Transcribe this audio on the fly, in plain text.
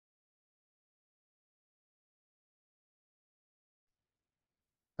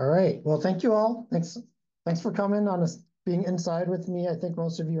All right. Well, thank you all. Thanks for coming on us being inside with me. I think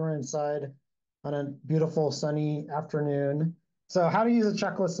most of you are inside on a beautiful sunny afternoon. So how to use a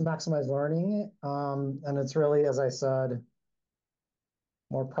checklist to maximize learning. And it's really, as I said,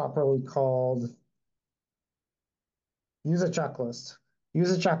 more properly called use a checklist.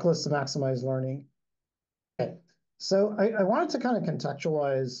 Use a checklist to maximize learning. Okay. So I wanted to kind of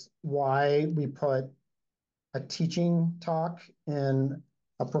contextualize why we put a teaching talk in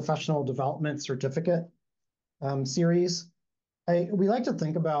a professional development certificate series. We like to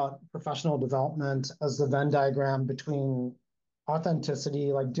think about professional development as the Venn diagram between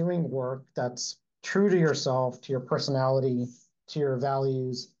authenticity, like doing work that's true to yourself, to your personality, to your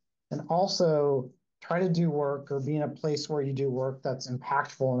values, and also try to do work or be in a place where you do work that's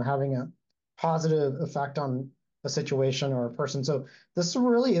impactful and having a positive effect on a situation or a person. So this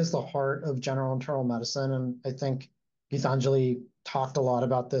really is the heart of general internal medicine. And I think Geetanjali talked a lot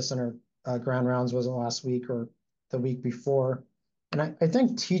about this in her grand rounds, was it last week or the week before? And I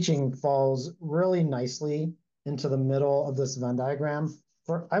think teaching falls really nicely into the middle of this Venn diagram.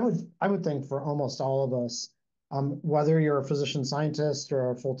 I would think for almost all of us, whether you're a physician scientist or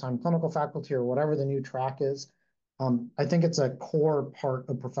a full-time clinical faculty or whatever the new track is, I think it's a core part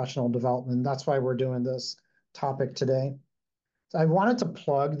of professional development. That's why we're doing this topic today. So I wanted to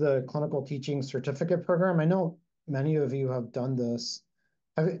plug the clinical teaching certificate program. I know many of you have done this.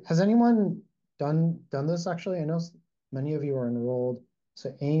 Has anyone done this actually? I know many of you are enrolled.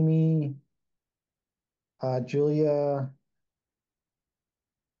 So Amy, Julia,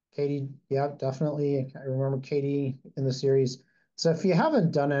 Katie, yeah, definitely. I remember Katie in the series. So if you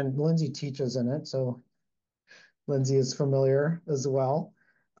haven't done it, Lindsay teaches in it, so Lindsay is familiar as well.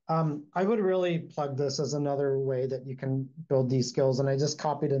 I would really plug this as another way that you can build these skills. And I just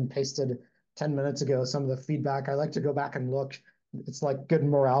copied and pasted 10 minutes ago some of the feedback. I like to go back and look. It's like good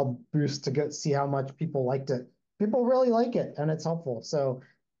morale boost to see how much people liked it. People really like it, and it's helpful. So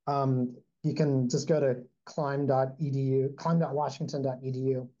you can just go to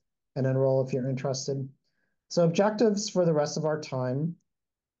climb.washington.edu and enroll if you're interested. So objectives for the rest of our time.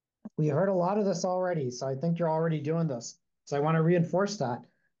 We heard a lot of this already, so I think you're already doing this. So I want to reinforce that.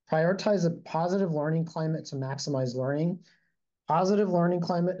 Prioritize a positive learning climate to maximize learning. Positive learning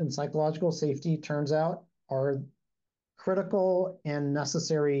climate and psychological safety, turns out, are critical and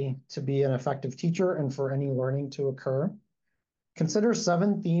necessary to be an effective teacher and for any learning to occur. Consider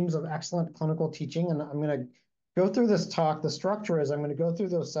 7 themes of excellent clinical teaching, and I'm going to go through this talk. The structure is I'm going to go through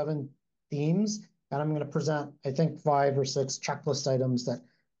those 7 themes, and I'm going to present, I think, 5 or 6 checklist items that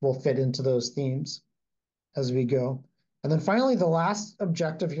will fit into those themes as we go. And then finally, the last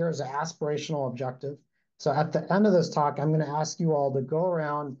objective here is an aspirational objective. So at the end of this talk, I'm going to ask you all to go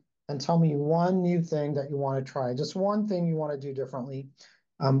around and tell me one new thing that you want to try, just one thing you want to do differently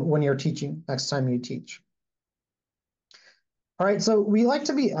when you're teaching, next time you teach. All right, so we like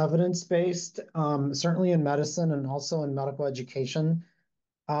to be evidence-based, certainly in medicine and also in medical education.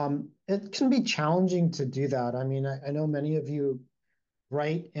 It can be challenging to do that. I mean, I know many of you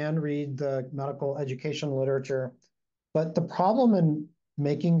write and read the medical education literature, but the problem in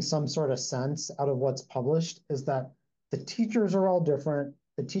making some sort of sense out of what's published is that the teachers are all different,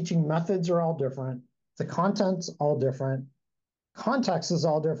 the teaching methods are all different, the content's all different, context is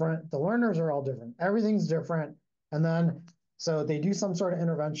all different, the learners are all different, everything's different. And then, so they do some sort of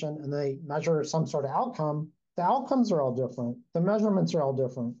intervention and they measure some sort of outcome. The outcomes are all different, the measurements are all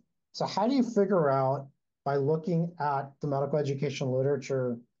different. So how do you figure out by looking at the medical education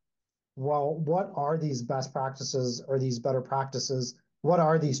literature, well, what are these best practices or these better practices? What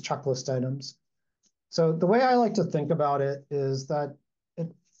are these checklist items? So the way I like to think about it is that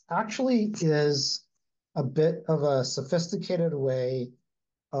it actually is a bit of a sophisticated way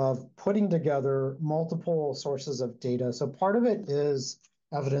of putting together multiple sources of data. So part of it is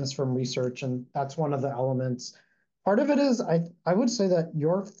evidence from research, and that's one of the elements. Part of it is, I would say that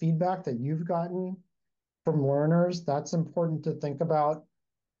your feedback that you've gotten from learners, that's important to think about.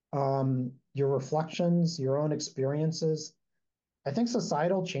 Your reflections, your own experiences. I think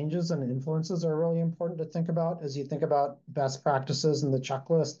societal changes and influences are really important to think about as you think about best practices in the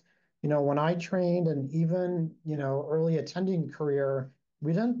checklist. You know, when I trained and even, early attending career,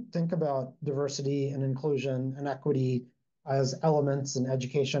 we didn't think about diversity and inclusion and equity as elements in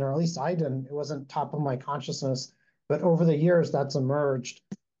education, or at least I didn't. It wasn't top of my consciousness. But over the years, that's emerged.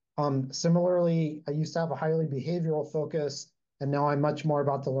 Similarly, I used to have a highly behavioral focus, and now I'm much more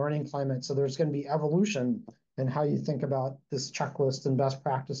about the learning climate. So there's going to be evolution in how you think about this checklist and best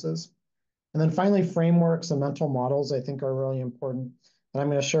practices. And then finally, frameworks and mental models, I think, are really important. And I'm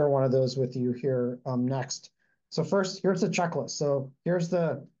going to share one of those with you here next. So first, here's the checklist. So here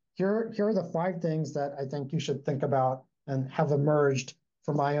are the 5 things that I think you should think about and have emerged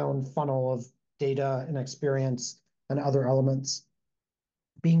from my own funnel of data and experience and other elements.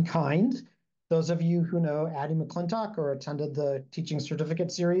 Being kind. Those of you who know Addie McClintock or attended the teaching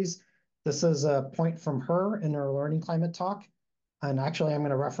certificate series, this is a point from her in her learning climate talk. And actually, I'm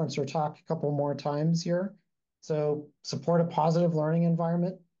going to reference her talk a couple more times here. So support a positive learning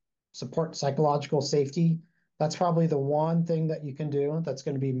environment, support psychological safety. That's probably the one thing that you can do that's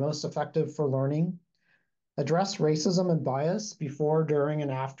going to be most effective for learning. Address racism and bias before, during, and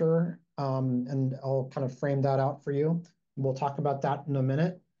after. And I'll kind of frame that out for you. We'll talk about that in a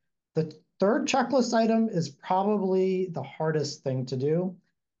minute. The third checklist item is probably the hardest thing to do,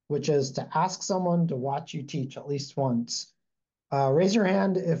 which is to ask someone to watch you teach at least once. Raise your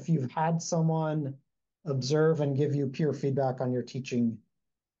hand if you've had someone observe and give you peer feedback on your teaching.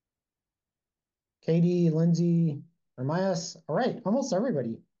 Katie, Lindsay, Ermias. All right, almost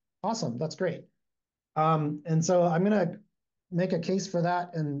everybody. Awesome, that's great. And so I'm going to make a case for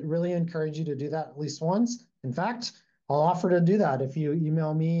that and really encourage you to do that at least once. In fact, I'll offer to do that. If you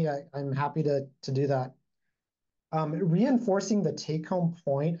email me, I'm happy to do that. Reinforcing the take-home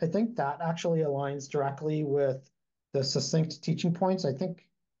point, I think that actually aligns directly with the succinct teaching points. I think,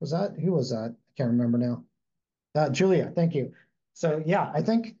 who was that? I can't remember now. Julia, thank you. So yeah, I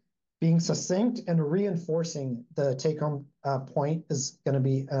think being succinct and reinforcing the take-home point is going to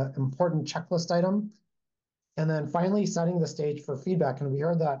be an important checklist item. And then finally, setting the stage for feedback. And we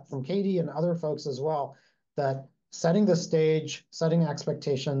heard that from Katie and other folks as well, that setting the stage, setting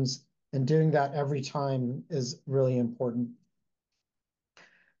expectations, and doing that every time is really important.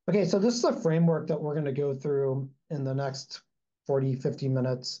 Okay, so this is a framework that we're going to go through in the next 40, 50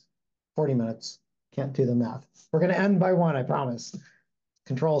 minutes, 40 minutes. Can't do the math. We're going to end by 1, I promise.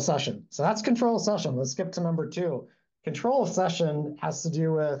 Control session. So that's control session. Let's skip to number 2. Control session has to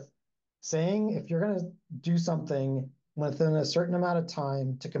do with saying if you're going to do something within a certain amount of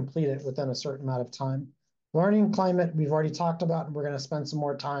time to complete it within a certain amount of time. Learning climate, we've already talked about, and we're going to spend some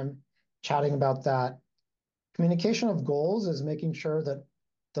more time chatting about that. Communication of goals is making sure that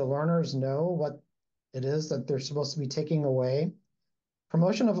the learners know what it is that they're supposed to be taking away.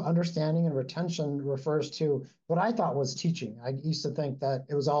 Promotion of understanding and retention refers to what I thought was teaching. I used to think that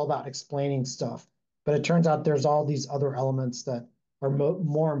it was all about explaining stuff, but it turns out there's all these other elements that are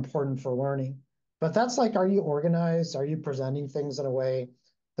more important for learning. But that's like, are you organized? Are you presenting things in a way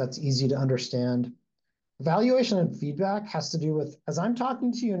that's easy to understand? Evaluation and feedback has to do with, as I'm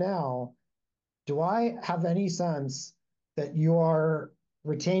talking to you now, do I have any sense that you are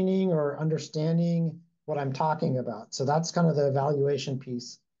retaining or understanding what I'm talking about? So that's kind of the evaluation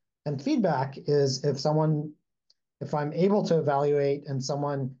piece. And feedback is if I'm able to evaluate and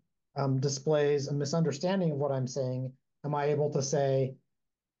someone displays a misunderstanding of what I'm saying, am I able to say,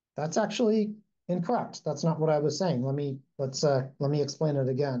 that's actually incorrect. That's not what I was saying. Let me explain it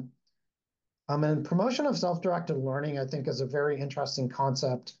again. And promotion of self-directed learning, I think, is a very interesting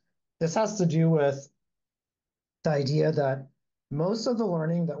concept. This has to do with the idea that most of the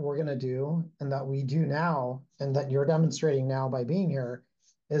learning that we're going to do and that we do now and that you're demonstrating now by being here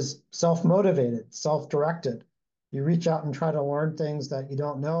is self-motivated, self-directed. You reach out and try to learn things that you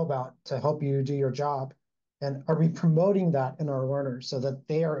don't know about to help you do your job. And are we promoting that in our learners so that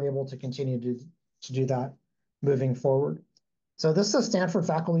they are able to continue to do that moving forward? So this is a Stanford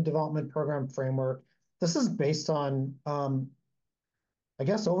Faculty Development Program framework. This is based on I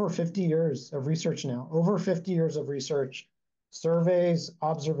guess over 50 years of research now, over 50 years of research, surveys,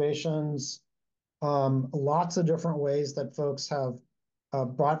 observations, lots of different ways that folks have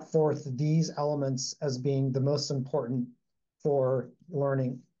brought forth these elements as being the most important for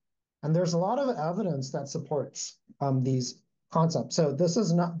learning. And there's a lot of evidence that supports these concepts. So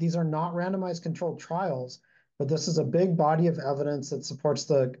these are not randomized controlled trials, but this is a big body of evidence that supports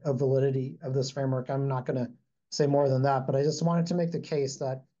the validity of this framework. I'm not going to say more than that, but I just wanted to make the case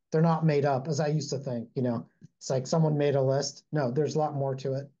that they're not made up, as I used to think. It's like someone made a list. No, there's a lot more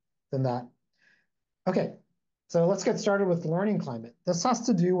to it than that. Okay, so let's get started with learning climate. This has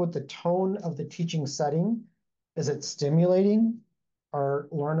to do with the tone of the teaching setting. Is it stimulating? Are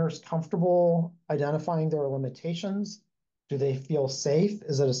learners comfortable identifying their limitations? Do they feel safe?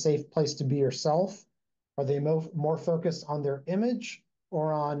 Is it a safe place to be yourself? Are they more focused on their image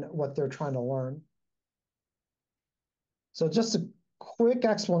or on what they're trying to learn? So just a quick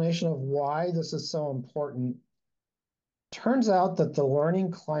explanation of why this is so important. Turns out that the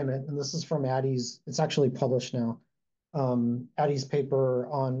learning climate, and this is from Addie's, it's actually published now, Addie's paper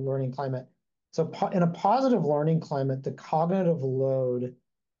on learning climate. So in a positive learning climate, the cognitive load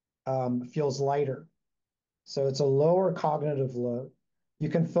feels lighter. So it's a lower cognitive load. You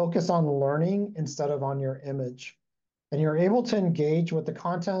can focus on learning instead of on your image. And you're able to engage with the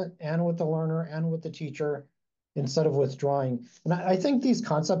content and with the learner and with the teacher instead of withdrawing. And I think these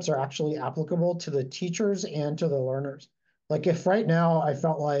concepts are actually applicable to the teachers and to the learners. Like if right now I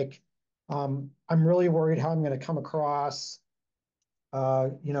felt like I'm really worried how I'm going to come across,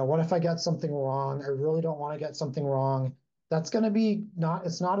 what if I get something wrong? I really don't want to get something wrong. That's going to be not,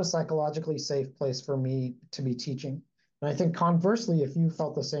 it's not a psychologically safe place for me to be teaching. And I think conversely, if you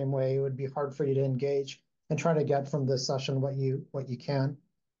felt the same way, it would be hard for you to engage and try to get from this session what you can.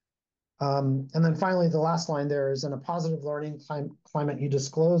 And then finally, the last line there is in a positive learning climate, you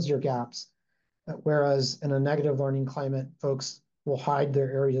disclose your gaps, whereas in a negative learning climate, folks will hide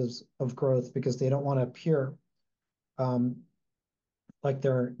their areas of growth because they don't want to appear um, like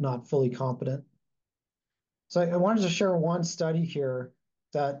they're not fully competent. So I wanted to share one study here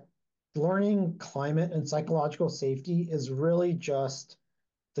that learning climate and psychological safety is really just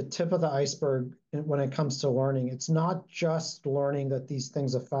the tip of the iceberg when it comes to learning. It's not just learning that these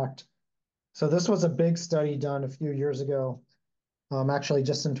things affect. So this was a big study done a few years ago, actually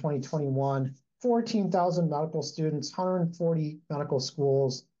just in 2021, 14,000 medical students, 140 medical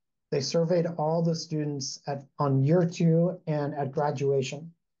schools. They surveyed all the students on year 2 and at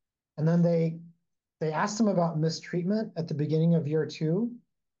graduation. And then they asked them about mistreatment at the beginning of year 2,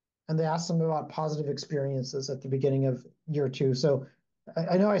 and they asked them about positive experiences at the beginning of year 2. So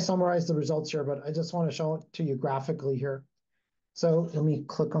I know I summarized the results here, but I just want to show it to you graphically here. So let me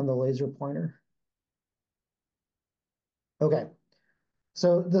click on the laser pointer. Okay,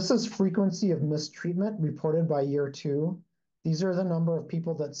 so this is frequency of mistreatment reported by year 2. These are the number of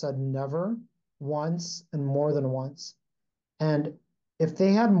people that said never, once, and more than once. And if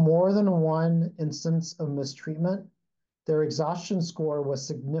they had more than one instance of mistreatment, their exhaustion score was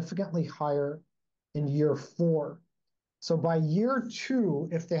significantly higher in year 4. So by year 2,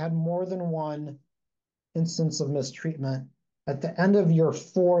 if they had more than one instance of mistreatment, at the end of year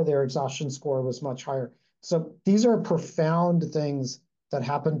 4, their exhaustion score was much higher. So these are profound things that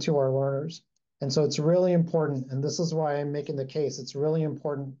happen to our learners. And so it's really important, and this is why I'm making the case, it's really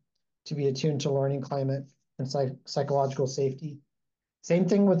important to be attuned to learning climate and psychological safety. Same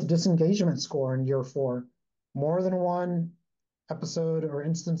thing with the disengagement score in year 4. More than one episode or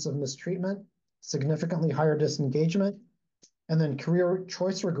instance of mistreatment, significantly higher disengagement, and then career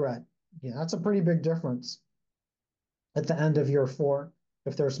choice regret. Yeah, that's a pretty big difference at the end of year 4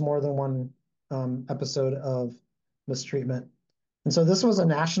 if there's more than one episode of mistreatment. And so this was a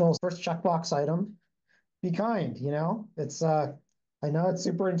national first checkbox item. Be kind, it's I know it's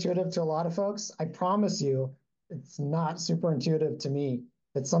super intuitive to a lot of folks. I promise you, it's not super intuitive to me.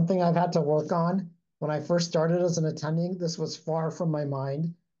 It's something I've had to work on. When I first started as an attending, this was far from my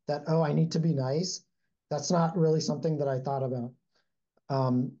mind that, oh, I need to be nice. That's not really something that I thought about.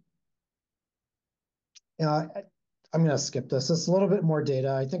 Um, uh, I'm going to skip this. It's a little bit more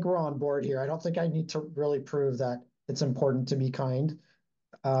data. I think we're on board here. I don't think I need to really prove that it's important to be kind.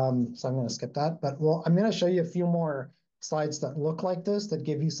 So I'm going to skip that. But well, I'm going to show you a few more slides that look like this that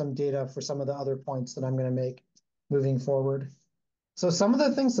give you some data for some of the other points that I'm going to make moving forward. So some of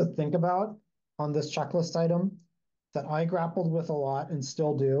the things to think about on this checklist item that I grappled with a lot and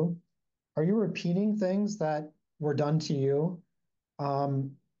still do. Are you repeating things that were done to you?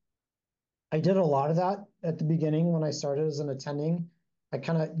 I did a lot of that at the beginning when I started as an attending. I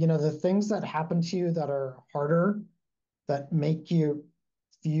kind of, the things that happen to you that are harder, that make you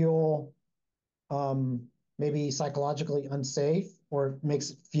feel maybe psychologically unsafe or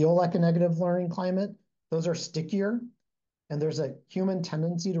makes it feel like a negative learning climate, those are stickier. And there's a human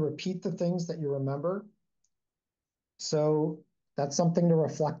tendency to repeat the things that you remember. So that's something to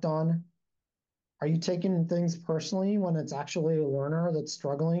reflect on. Are you taking things personally when it's actually a learner that's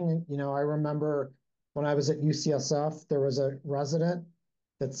struggling? I remember when I was at UCSF, there was a resident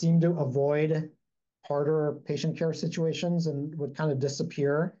that seemed to avoid harder patient care situations and would kind of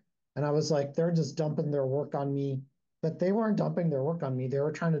disappear. And I was like, they're just dumping their work on me. But they weren't dumping their work on me. They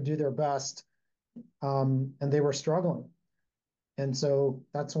were trying to do their best, and they were struggling. And so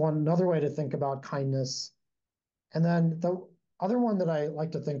that's another way to think about kindness. And then the other one that I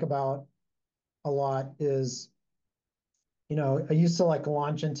like to think about a lot is, I used to like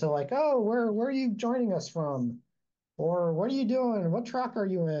launch into like, oh, where are you joining us from? Or what are you doing? What track are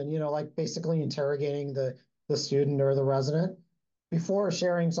you in? Like basically interrogating the student or the resident before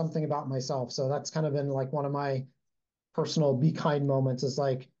sharing something about myself. So that's kind of been like one of my personal be kind moments is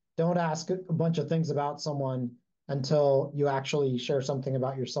like, don't ask a bunch of things about someone until you actually share something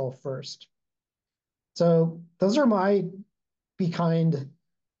about yourself first. So those are my be kind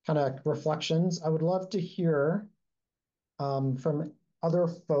kind of reflections. I would love to hear from other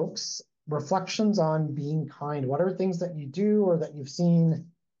folks reflections on being kind. What are things that you do or that you've seen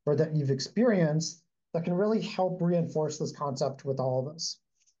or that you've experienced that can really help reinforce this concept with all of us?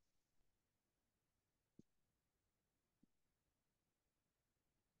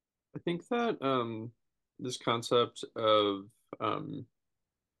 I think that this concept of um,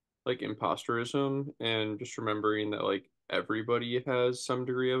 like imposterism and just remembering that like everybody has some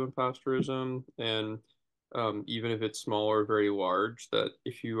degree of imposterism and even if it's small or very large, that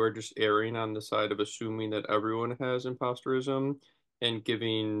if you are just erring on the side of assuming that everyone has imposterism and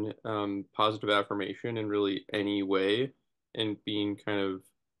giving positive affirmation in really any way and being kind of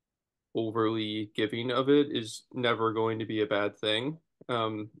overly giving of it is never going to be a bad thing.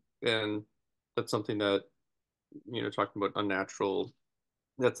 And that's something that, talking about unnatural,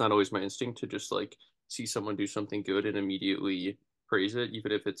 that's not always my instinct to just like see someone do something good and immediately praise it,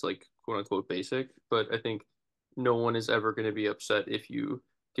 even if it's like quote unquote basic. But I think no one is ever going to be upset if you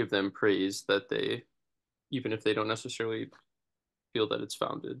give them praise that they, even if they don't necessarily feel that it's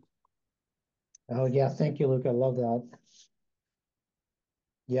founded. Oh yeah, thank you, Luke. I love that.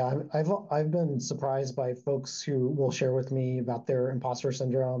 Yeah, I've been surprised by folks who will share with me about their imposter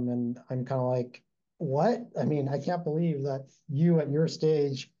syndrome, and I'm kind of like, what? I mean, I can't believe that you at your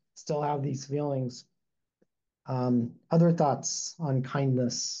stage still have these feelings. Other thoughts on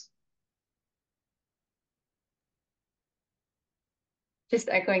kindness? Just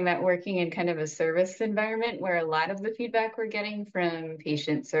echoing that, working in kind of a service environment where a lot of the feedback we're getting from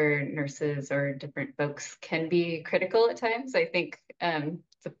patients or nurses or different folks can be critical at times. I think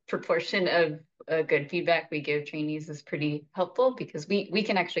the proportion of good feedback we give trainees is pretty helpful because we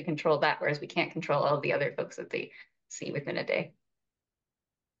can actually control that, whereas we can't control all the other folks that they see within a day.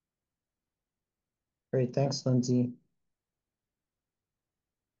 Great, thanks, Lindsay.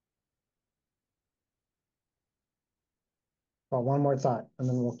 Well, one more thought, and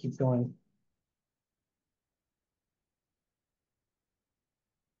then we'll keep going.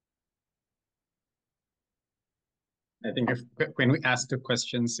 I think if when we ask the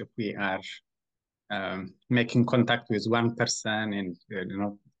questions, if we are making contact with one person and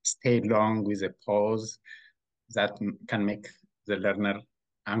stay long with a pause, that can make the learner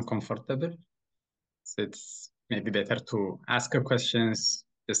uncomfortable. So it's maybe better to ask a questions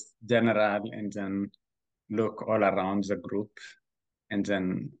just general and then look all around the group and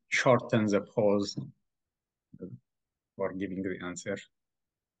then shorten the pause for giving the answer.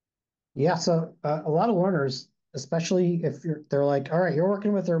 Yeah, so a lot of learners, especially if they're like, all right, you're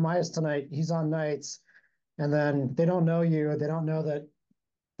working with Ermias tonight, he's on nights, and then they don't know you, they don't know that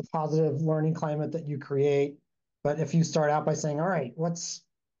the positive learning climate that you create. But if you start out by saying, all right,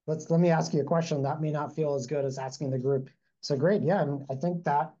 let me ask you a question, that may not feel as good as asking the group. So great, yeah, and I think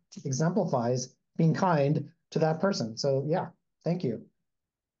that exemplifies being kind to that person. So yeah, thank you.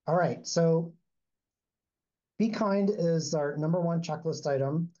 All right, so be kind is our number one checklist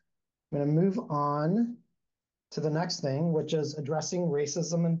item. I'm going to move on to the next thing, which is addressing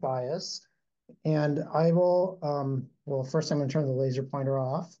racism and bias. And I will, well, first I'm going to turn the laser pointer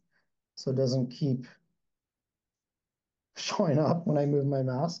off so it doesn't keep showing up when I move my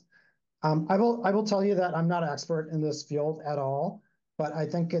mouse. I will tell you that I'm not an expert in this field at all, but I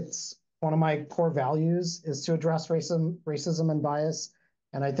think it's one of my core values is to address racism and bias.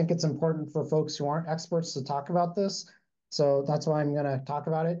 And I think it's important for folks who aren't experts to talk about this. So that's why I'm going to talk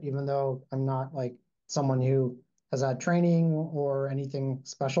about it, even though I'm not like someone who has had training or anything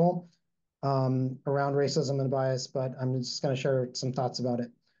special around racism and bias, but I'm just going to share some thoughts about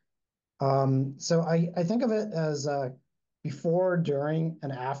it. So I think of it as before, during,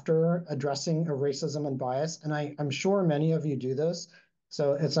 and after addressing a racism and bias. And I'm sure many of you do this.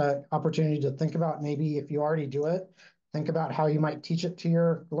 So it's an opportunity to think about maybe if you already do it, think about how you might teach it to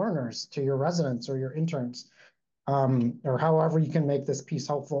your learners, to your residents or your interns, or however you can make this piece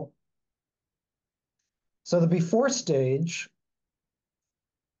helpful. So the before stage,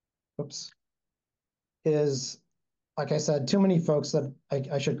 oops, is like I said, too many folks that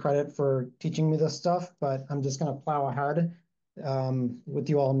I should credit for teaching me this stuff, but I'm just going to plow ahead with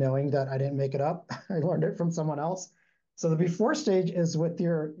you all knowing that I didn't make it up. I learned it from someone else. So the before stage is with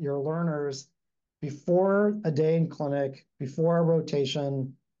your learners before a day in clinic, before a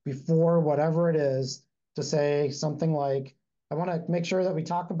rotation, before whatever it is, to say something like, I want to make sure that we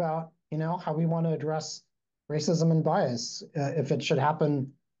talk about, how we want to address racism and bias, if it should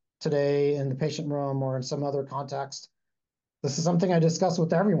happen today in the patient room or in some other context. This is something I discuss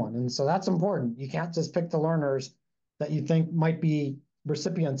with everyone. And so that's important. You can't just pick the learners that you think might be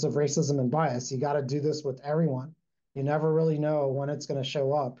recipients of racism and bias. You got to do this with everyone. You never really know when it's going to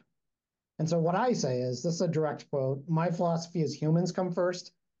show up. And so what I say is, this is a direct quote, my philosophy is humans come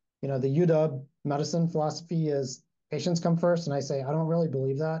first. You know, the UW medicine philosophy is patients come first. And I say, I don't really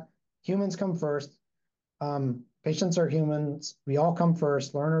believe that. Humans come first. Patients are humans. We all come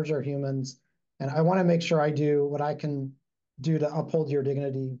first. Learners are humans. And I want to make sure I do what I can do to uphold your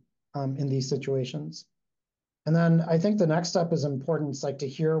dignity in these situations. And then I think the next step is important. It's like to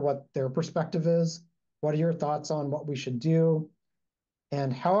hear what their perspective is. What are your thoughts on what we should do?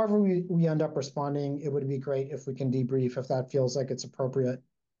 And however we end up responding, it would be great if we can debrief if that feels like it's appropriate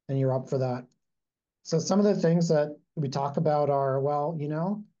and you're up for that. So some of the things that we talk about are, well, you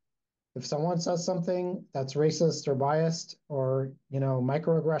know, if someone says something that's racist or biased or, you know,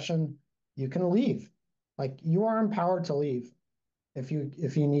 microaggression, you can leave. Like you are empowered to leave if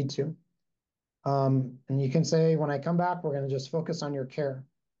you need to. And you can say, when I come back, we're going to just focus on your care.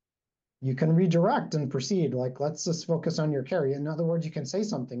 You can redirect and proceed. Like, let's just focus on your care. In other words, you can say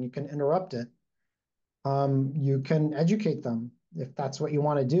something, you can interrupt it. You can educate them if that's what you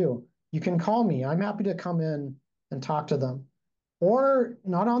want to do. You can call me. I'm happy to come in and talk to them. Or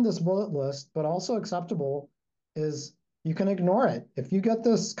not on this bullet list, but also acceptable is you can ignore it. If you get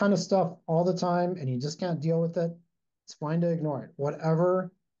this kind of stuff all the time and you just can't deal with it, it's fine to ignore it,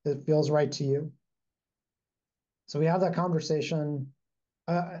 whatever it feels right to you. So we have that conversation.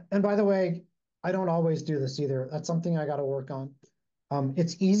 And by the way, I don't always do this either. That's something I got to work on.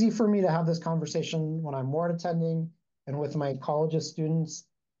 It's easy for me to have this conversation when I'm ward attending and with my college's students.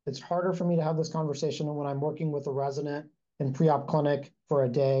 It's harder for me to have this conversation when I'm working with a resident in pre-op clinic for a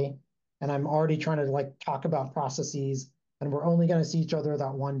day, and I'm already trying to like talk about processes, and we're only going to see each other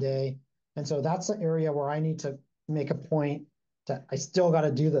that one day. And so that's the area where I need to make a point that I still got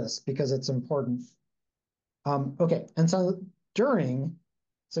to do this because it's important. Okay, and so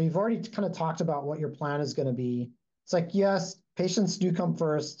so you've already kind of talked about what your plan is going to be. It's like, yes, patients do come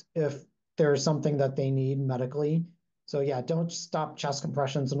first if there's something that they need medically. So yeah, don't stop chest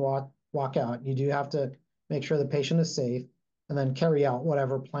compressions and walk out. You do have to make sure the patient is safe and then carry out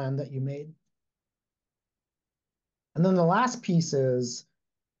whatever plan that you made. And then the last piece is,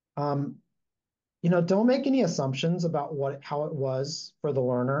 um, you know, don't make any assumptions about how it was for the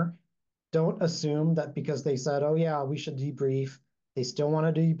learner. Don't assume that because they said, oh yeah, we should debrief, they still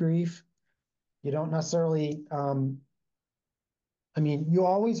want to debrief. You don't necessarily, I mean, you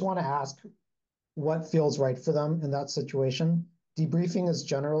always want to ask what feels right for them in that situation. Debriefing is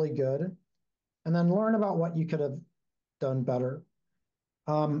generally good. And then learn about what you could have done better.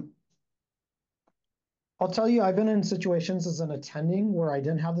 I'll tell you, I've been in situations as an attending where I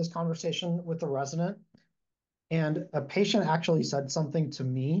didn't have this conversation with the resident, and a patient actually said something to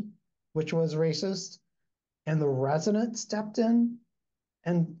me, which was racist, and the resident stepped in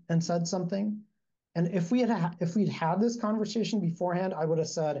and said something. And if we'd had this conversation beforehand, I would have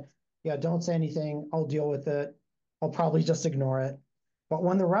said, yeah, don't say anything. I'll deal with it. I'll probably just ignore it. But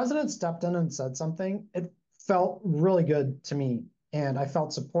when the resident stepped in and said something, it felt really good to me. And I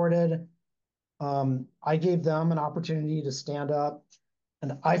felt supported. I gave them an opportunity to stand up,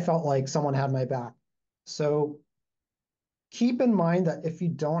 and I felt like someone had my back. So keep in mind that if you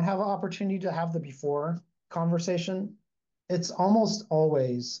don't have an opportunity to have the before conversation, it's almost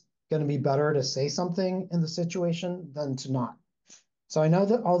always going to be better to say something in the situation than to not. So I know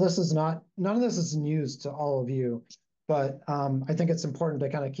that none of this is news to all of you, but I think it's important to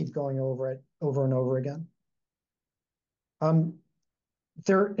kind of keep going over it over and over again.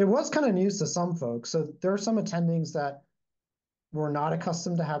 It was kind of news to some folks. So there are some attendings that were not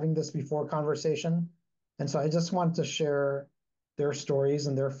accustomed to having this before conversation. And so I just wanted to share their stories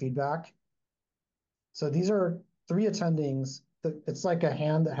and their feedback. So these are 3 attendings. It's like a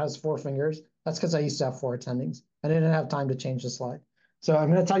hand that has 4 fingers. That's because I used to have 4 attendings. I didn't have time to change the slide. So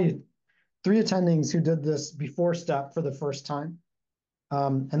I'm going to tell you 3 attendings who did this before step for the first time.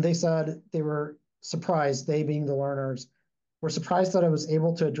 And they said they were surprised, they being the learners, were surprised that I was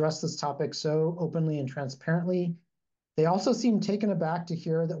able to address this topic so openly and transparently. They also seemed taken aback to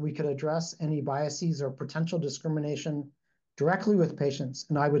hear that we could address any biases or potential discrimination directly with patients,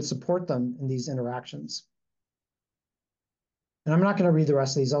 and I would support them in these interactions. And I'm not going to read the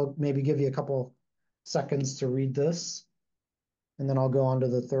rest of these. I'll maybe give you a couple seconds to read this, and then I'll go on to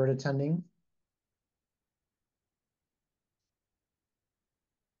the 3rd attending.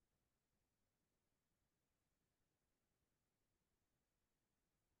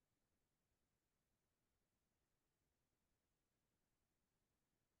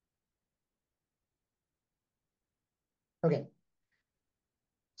 Okay.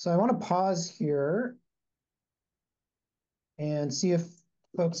 So I want to pause here and see if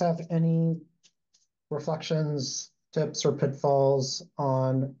folks have any reflections tips or pitfalls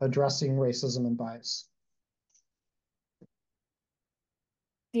on addressing racism and bias?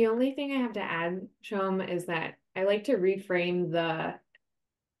 The only thing I have to add, Shom, is that I like to reframe the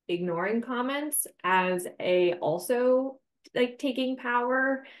ignoring comments as a also like taking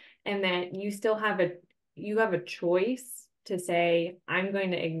power, and that you have a choice to say, I'm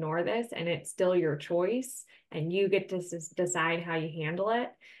going to ignore this, and it's still your choice, and you get to decide how you handle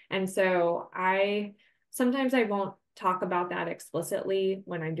it. And so I sometimes I won't talk about that explicitly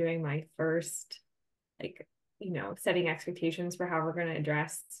when I'm doing my first, like, setting expectations for how we're going to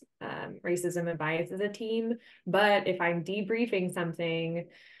address racism and bias as a team. But if I'm debriefing something,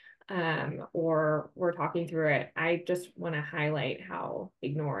 or we're talking through it, I just want to highlight how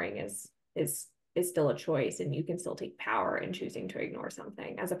ignoring is still a choice, and you can still take power in choosing to ignore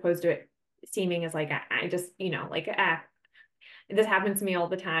something, as opposed to it seeming as like I just, like, this happens to me all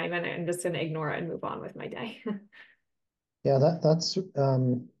the time, and I'm just going to ignore it and move on with my day. Yeah, that's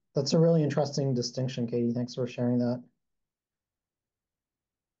a really interesting distinction, Katie. Thanks for sharing that.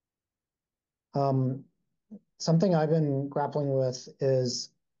 Something I've been grappling with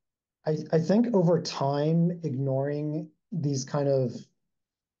is I think over time, ignoring these kind of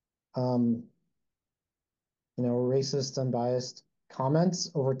racist, unbiased comments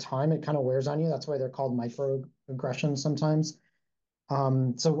over time, it kind of wears on you. That's why they're called microaggressions sometimes.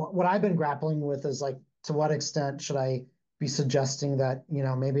 So what I've been grappling with is, like, to what extent should I be suggesting that,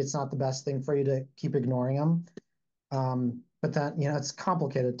 maybe it's not the best thing for you to keep ignoring them. But that, it's a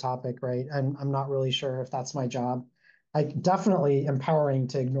complicated topic, right? I'm not really sure if that's my job. Definitely empowering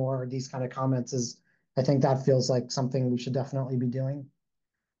to ignore these kind of comments I think that feels like something we should definitely be doing.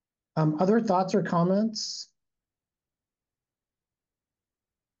 Other thoughts or comments?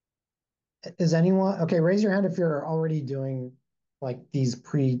 Is anyone, okay, raise your hand if you're already doing like these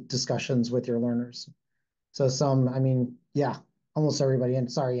pre-discussions with your learners. So yeah, almost everybody.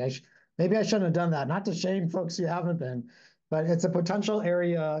 And sorry, maybe I shouldn't have done that. Not to shame folks who haven't been, but it's a potential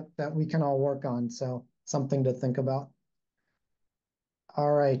area that we can all work on. So something to think about.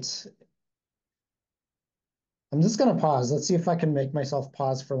 All right. I'm just going to pause. Let's see if I can make myself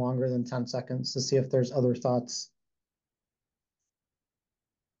pause for longer than 10 seconds to see if there's other thoughts.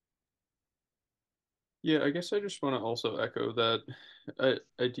 Yeah, I guess I just want to also echo that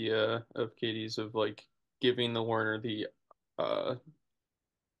idea of Katie's, of like giving the learner the uh,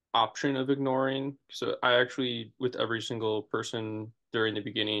 option of ignoring. So I actually, with every single person during the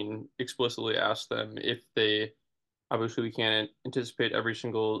beginning, explicitly asked them if they, obviously we can't anticipate every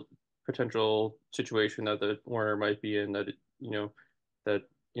single potential situation that the learner might be in, that, that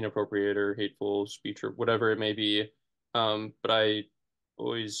inappropriate or hateful speech or whatever it may be. But I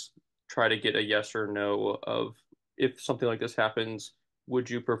always try to get a yes or no of, if something like this happens, would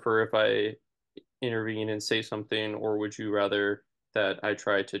you prefer if I intervene and say something, or would you rather that I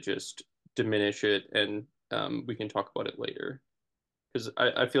try to just diminish it and we can talk about it later? Because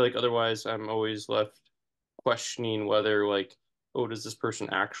I feel like otherwise I'm always left questioning whether, like, oh, does this person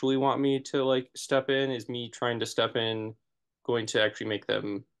actually want me to like step in? Is me trying to step in going to actually make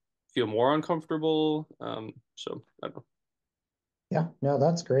them feel more uncomfortable? So I don't know. Yeah, no,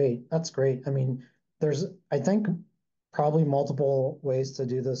 that's great. That's great. There's, I think, probably multiple ways to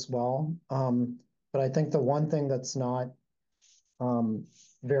do this well. But I think the one thing that's not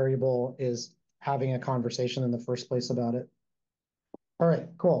variable is having a conversation in the first place about it. All right,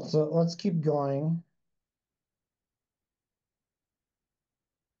 cool. So let's keep going.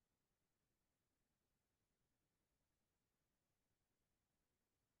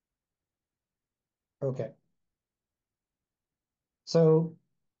 Okay. So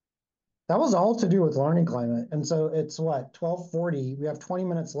that was all to do with learning climate. And so it's what, 12:40, we have 20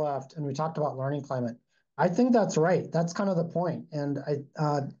 minutes left, and we talked about learning climate. I think that's right. That's kind of the point. And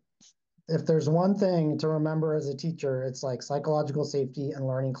if there's one thing to remember as a teacher, it's like psychological safety and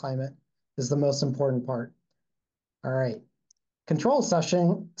learning climate is the most important part. All right. Control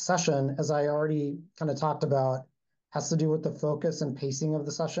session, as I already kind of talked about, has to do with the focus and pacing of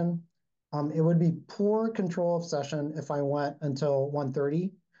the session. It would be poor control of session if I went until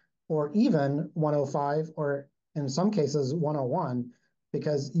 1:30 or even 1:05, or in some cases 1:01,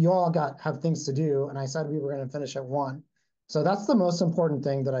 because you all have things to do, and I said we were going to finish at 1. So that's the most important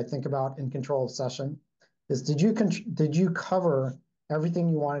thing that I think about in control of session is, did you cover everything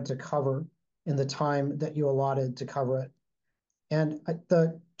you wanted to cover in the time that you allotted to cover it? And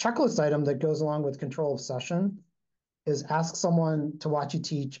the checklist item that goes along with control of session is ask someone to watch you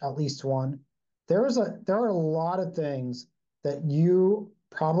teach at least one. There are a lot of things that you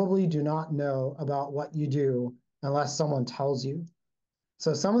probably do not know about what you do unless someone tells you.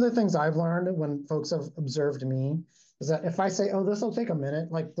 So some of the things I've learned when folks have observed me is that if I say, oh, this will take a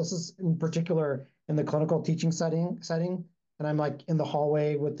minute, like this is in particular in the clinical teaching setting, and I'm like in the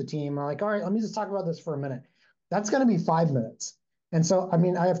hallway with the team, I'm like, all right, let me just talk about this for a minute. That's going to be 5 minutes. And so, I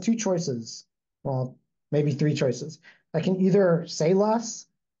mean, I have two choices. Well, maybe three choices. I can either say less,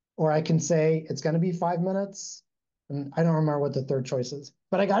 or I can say it's going to be 5 minutes. And I don't remember what the third choice is,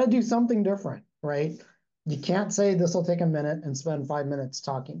 but I got to do something different, right? You can't say this will take a minute and spend 5 minutes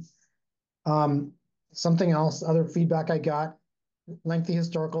talking. Um, Something else, other feedback I got, lengthy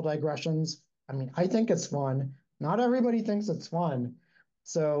historical digressions. I mean, I think it's fun. Not everybody thinks it's fun.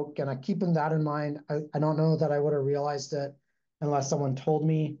 So kind of keeping that in mind, I don't know that I would have realized it unless someone told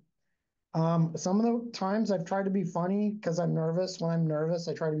me. Some of the times I've tried to be funny because I'm nervous. When I'm nervous,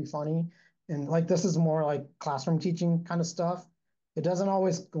 I try to be funny. And like this is more like classroom teaching kind of stuff. It doesn't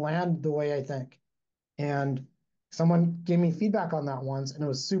always land the way I think. And someone gave me feedback on that once, and it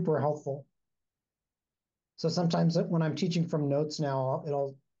was super helpful. So sometimes when I'm teaching from notes now,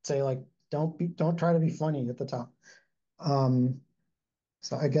 it'll say like, don't try to be funny at the top. Um,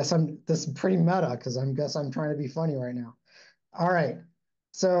 so I guess this is pretty meta because I'm trying to be funny right now. All right.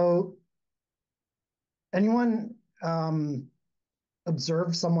 So anyone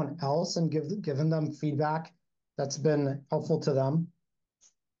observe someone else and given them feedback that's been helpful to them?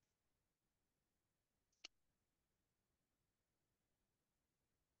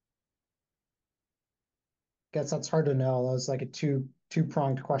 Guess that's hard to know. That was like a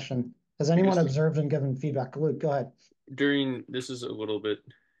two-pronged question. Has anyone observed and given feedback? Luke, go ahead. This is a little bit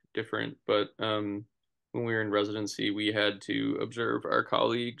different, but when we were in residency, we had to observe our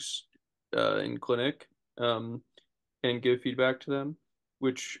colleagues in clinic and give feedback to them,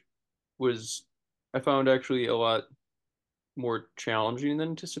 which was, I found actually a lot more challenging than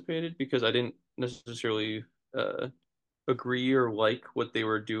anticipated because I didn't necessarily uh, agree or like what they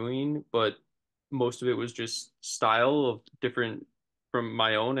were doing, but most of it was just style of different from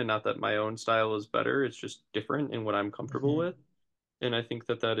my own, and not that my own style is better, it's just different in what I'm comfortable with. And I think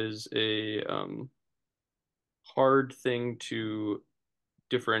that that is a hard thing to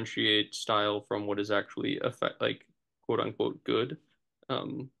differentiate style from what is actually like quote unquote good.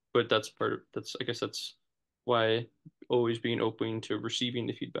 But that's I guess that's why always being open to receiving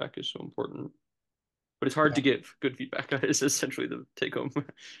the feedback is so important. But it's hard Yeah. to give good feedback. Is essentially the take home.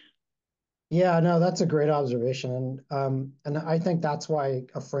 Yeah, no, that's a great observation. And I think that's why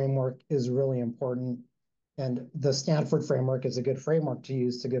a framework is really important. And the Stanford framework is a good framework to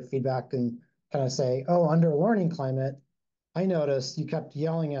use to give feedback and kind of say, oh, under learning climate, I noticed you kept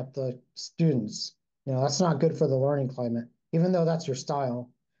yelling at the students. That's not good for the learning climate, even though that's your style.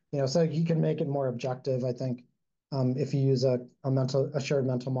 So you can make it more objective, I think, if you use a shared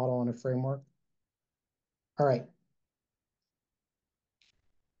mental model and a framework. All right.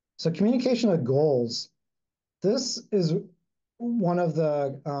 So communication of goals. This is one of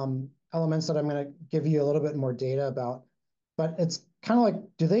the elements that I'm going to give you a little bit more data about, but it's kind of like,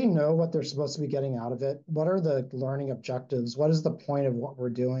 do they know what they're supposed to be getting out of it? What are the learning objectives? What is the point of what we're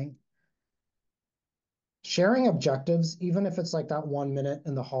doing? Sharing objectives, even if it's like that 1 minute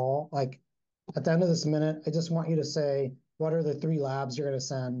in the hall, like at the end of this minute, I just want you to say, what are the 3 labs you're going to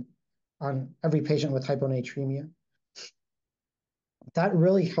send on every patient with hyponatremia? That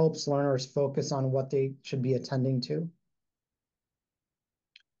really helps learners focus on what they should be attending to.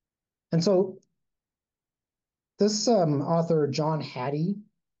 And so this author, John Hattie,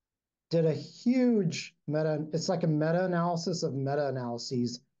 did a huge it's like a meta-analysis of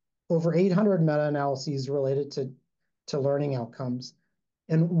meta-analyses, over 800 meta-analyses related to learning outcomes.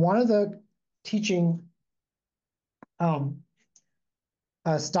 And one of the teaching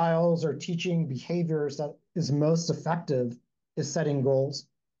styles or teaching behaviors that is most effective is setting goals.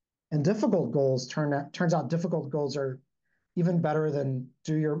 And difficult goals turns out difficult goals are even better than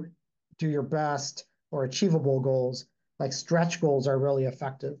do your best or achievable goals. Like stretch goals are really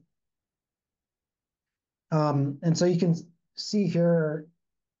effective. And so you can see here,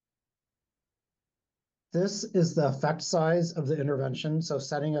 this is the effect size of the intervention. So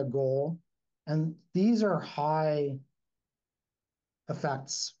setting a goal, and these are high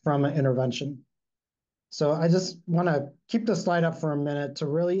effects from an intervention. So I just want to keep the slide up for a minute to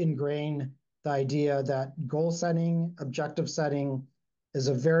really ingrain the idea that goal setting, objective setting is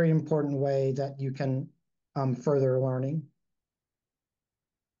a very important way that you can further learning.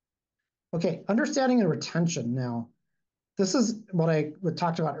 Okay, understanding and retention now. This is what I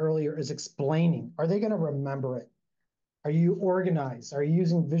talked about earlier is explaining. Are they going to remember it? Are you organized? Are you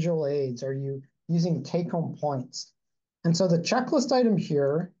using visual aids? Are you using take-home points? And so the checklist item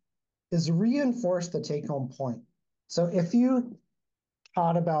here is reinforce the take-home point. So if you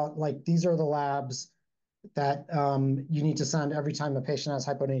taught about like, these are the labs that you need to send every time a patient has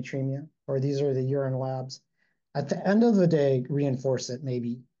hyponatremia, or these are the urine labs. At the end of the day, reinforce it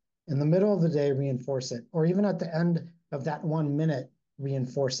maybe. In the middle of the day, reinforce it. Or even at the end of that 1 minute,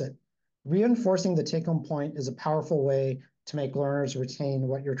 reinforce it. Reinforcing the take-home point is a powerful way to make learners retain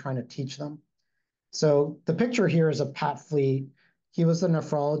what you're trying to teach them. So the picture here is of Pat Fleet. He was the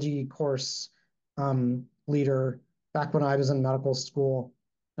nephrology course leader back when I was in medical school.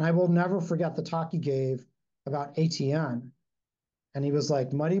 And I will never forget the talk he gave about ATN. And he was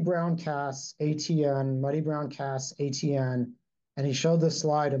like, muddy brown casts, ATN, muddy brown casts, ATN. And he showed this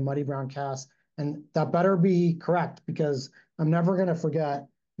slide of muddy brown casts. And that better be correct, because I'm never going to forget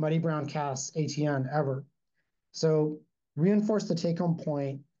muddy brown casts, ATN ever. So reinforce the take-home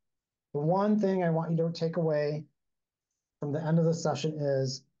point. The one thing I want you to take away from the end of the session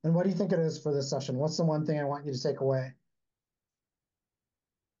is, and what do you think it is for this session? What's the one thing I want you to take away?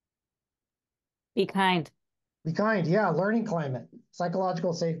 Be kind. Be kind, yeah, learning climate,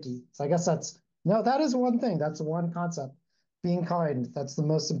 psychological safety. So I guess no, that is one thing. That's one concept. Being kind, that's the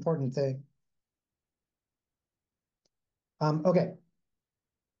most important thing. Okay.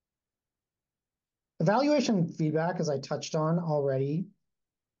 Evaluation feedback, as I touched on already,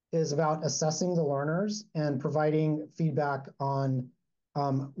 is about assessing the learners and providing feedback on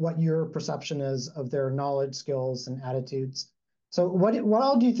what your perception is of their knowledge, skills, and attitudes. So what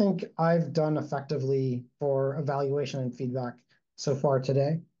all do you think I've done effectively for evaluation and feedback so far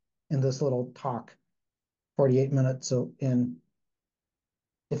today in this little talk, 48 minutes so in?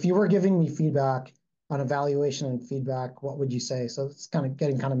 If you were giving me feedback on evaluation and feedback, what would you say? So it's kind of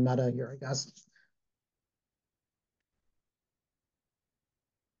getting kind of meta here, I guess.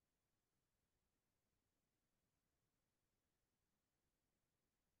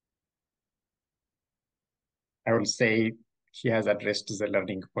 I would say he has addressed the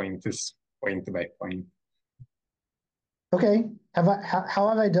learning points point by point. Okay. How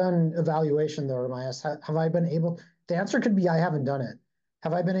have I done evaluation though, Ramias? Have I been able, the answer could be I haven't done it.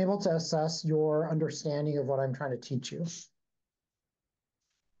 Have I been able to assess your understanding of what I'm trying to teach you?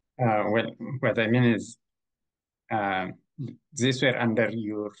 Well, what I mean is, these were under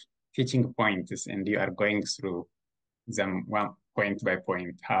your teaching points, and you are going through them one point by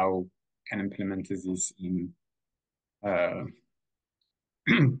point. How can implement this in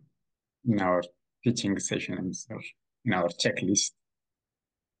in our teaching sessions or in our checklist?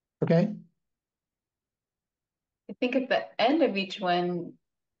 Okay. I think at the end of each one,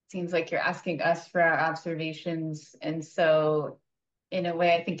 seems like you're asking us for our observations. And so in a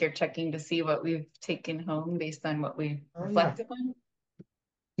way, I think you're checking to see what we've taken home based on what we've reflected on.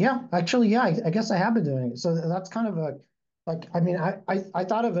 Yeah, actually, yeah, I guess I have been doing it. So that's kind of a, like, I mean, I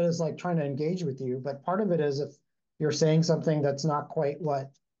thought of it as like trying to engage with you, but part of it is if you're saying something that's not quite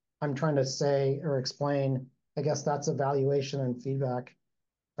what I'm trying to say or explain, I guess that's evaluation and feedback.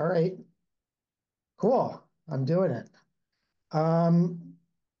 All right, cool. I'm doing it.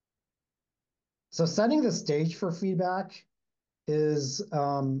 So setting the stage for feedback is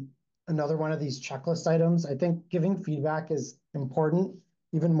another one of these checklist items. I think giving feedback is important.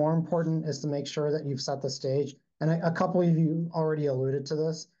 Even more important is to make sure that you've set the stage. And a couple of you already alluded to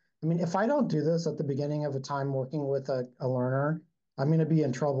this. I mean, if I don't do this at the beginning of a time working with a learner, I'm going to be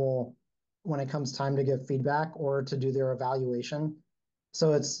in trouble when it comes time to give feedback or to do their evaluation.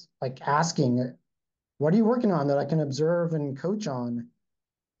 So it's like asking, what are you working on that I can observe and coach on?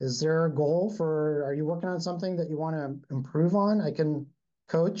 Is there a goal for, are you working on something that you want to improve on? I can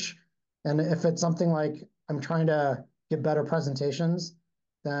coach. And if it's something like I'm trying to get better presentations,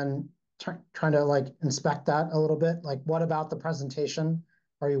 then trying to like inspect that a little bit. Like, what about the presentation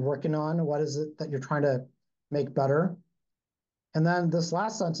are you working on? What is it that you're trying to make better? And then this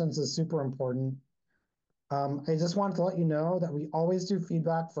last sentence is super important. I just wanted to let you know that we always do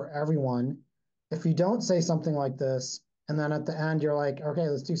feedback for everyone. If you don't say something like this, and then at the end you're like, okay,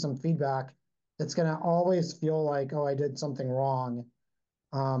 let's do some feedback, it's going to always feel like, oh, I did something wrong.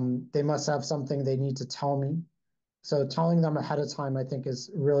 They must have something they need to tell me. So telling them ahead of time, I think,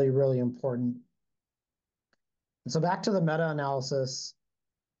 is really, really important. And so back to the meta-analysis,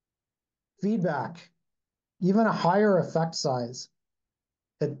 feedback, even a higher effect size.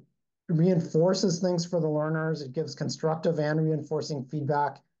 It reinforces things for the learners. It gives constructive and reinforcing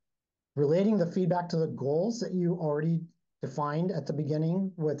feedback. Relating the feedback to the goals that you already defined at the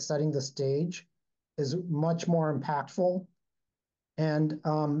beginning with setting the stage is much more impactful. And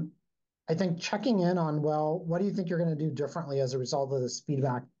I think checking in on, well, what do you think you're going to do differently as a result of this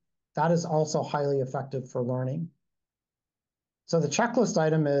feedback? That is also highly effective for learning. So the checklist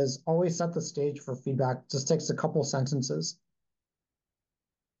item is always set the stage for feedback. Just takes a couple sentences.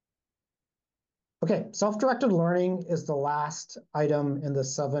 Okay, self-directed learning is the last item in the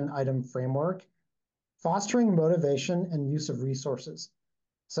 7-item framework, fostering motivation and use of resources.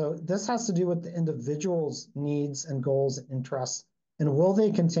 So this has to do with the individual's needs and goals and interests, and will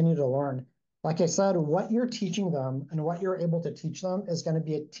they continue to learn? Like I said, what you're teaching them and what you're able to teach them is going to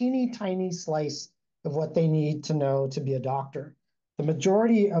be a teeny tiny slice of what they need to know to be a doctor. The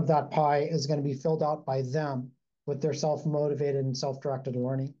majority of that pie is going to be filled out by them with their self-motivated and self-directed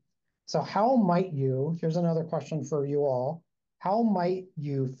learning. So how might you, here's another question for you all, how might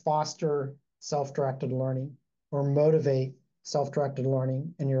you foster self-directed learning or motivate self-directed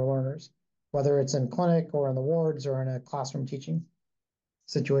learning in your learners, whether it's in clinic or in the wards or in a classroom teaching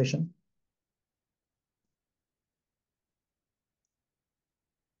situation?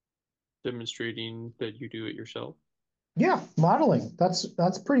 Demonstrating that you do it yourself. Yeah, modeling. That's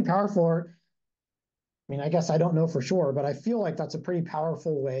pretty powerful. I mean, I guess I don't know for sure, but I feel like that's a pretty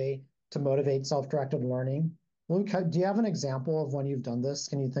powerful way to motivate self-directed learning. Luke, do you have an example of when you've done this?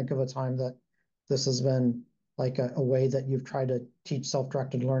 Can you think of a time that this has been like a way that you've tried to teach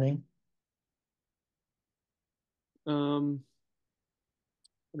self-directed learning? I don't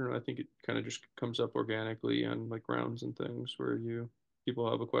know. I think it kind of just comes up organically on like rounds and things where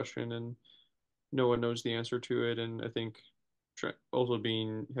people have a question and no one knows the answer to it. And I think also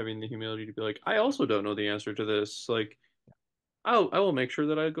having the humility to be like, I also don't know the answer to this. Like, I will make sure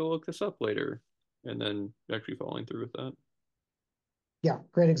that I go look this up later, and then actually following through with that. Yeah,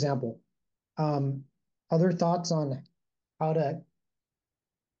 great example. Um, Other thoughts on how to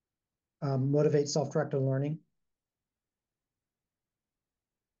motivate self-directed learning?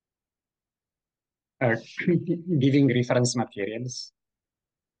 Giving reference materials.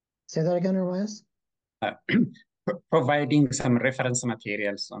 Say that again, Erwin. Uh, providing some reference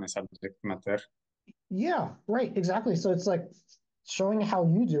materials on a subject matter. Yeah, right, exactly. So it's like showing how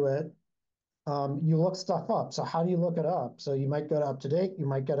you do it. You look stuff up. So how do you look it up? So you might go to UpToDate, you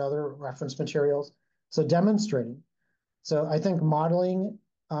might get other reference materials. So demonstrating. So I think modeling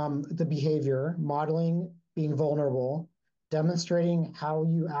the behavior, modeling being vulnerable, demonstrating how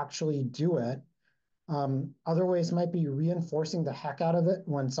you actually do it. Other ways might be reinforcing the heck out of it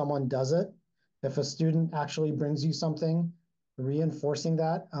when someone does it. If a student actually brings you something, reinforcing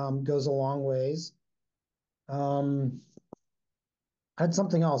that goes a long ways. I had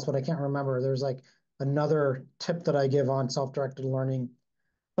something else, but I can't remember. There's like another tip that I give on self-directed learning.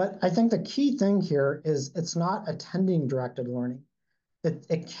 But I think the key thing here is it's not attending directed learning.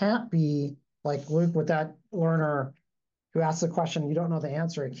 It can't be like Luke with that learner who asks the question, you don't know the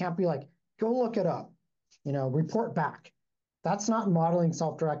answer. It can't be like, go look it up, report back. That's not modeling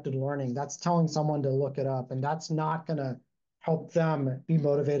self-directed learning. That's telling someone to look it up. And that's not going to help them be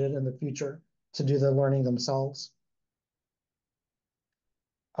motivated in the future to do the learning themselves.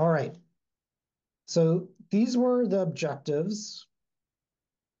 All right. So these were the objectives.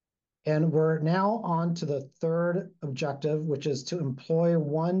 And we're now on to the third objective, which is to employ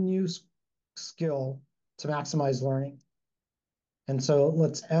one new skill to maximize learning. And so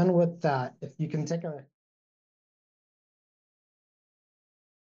let's end with that. If you can take a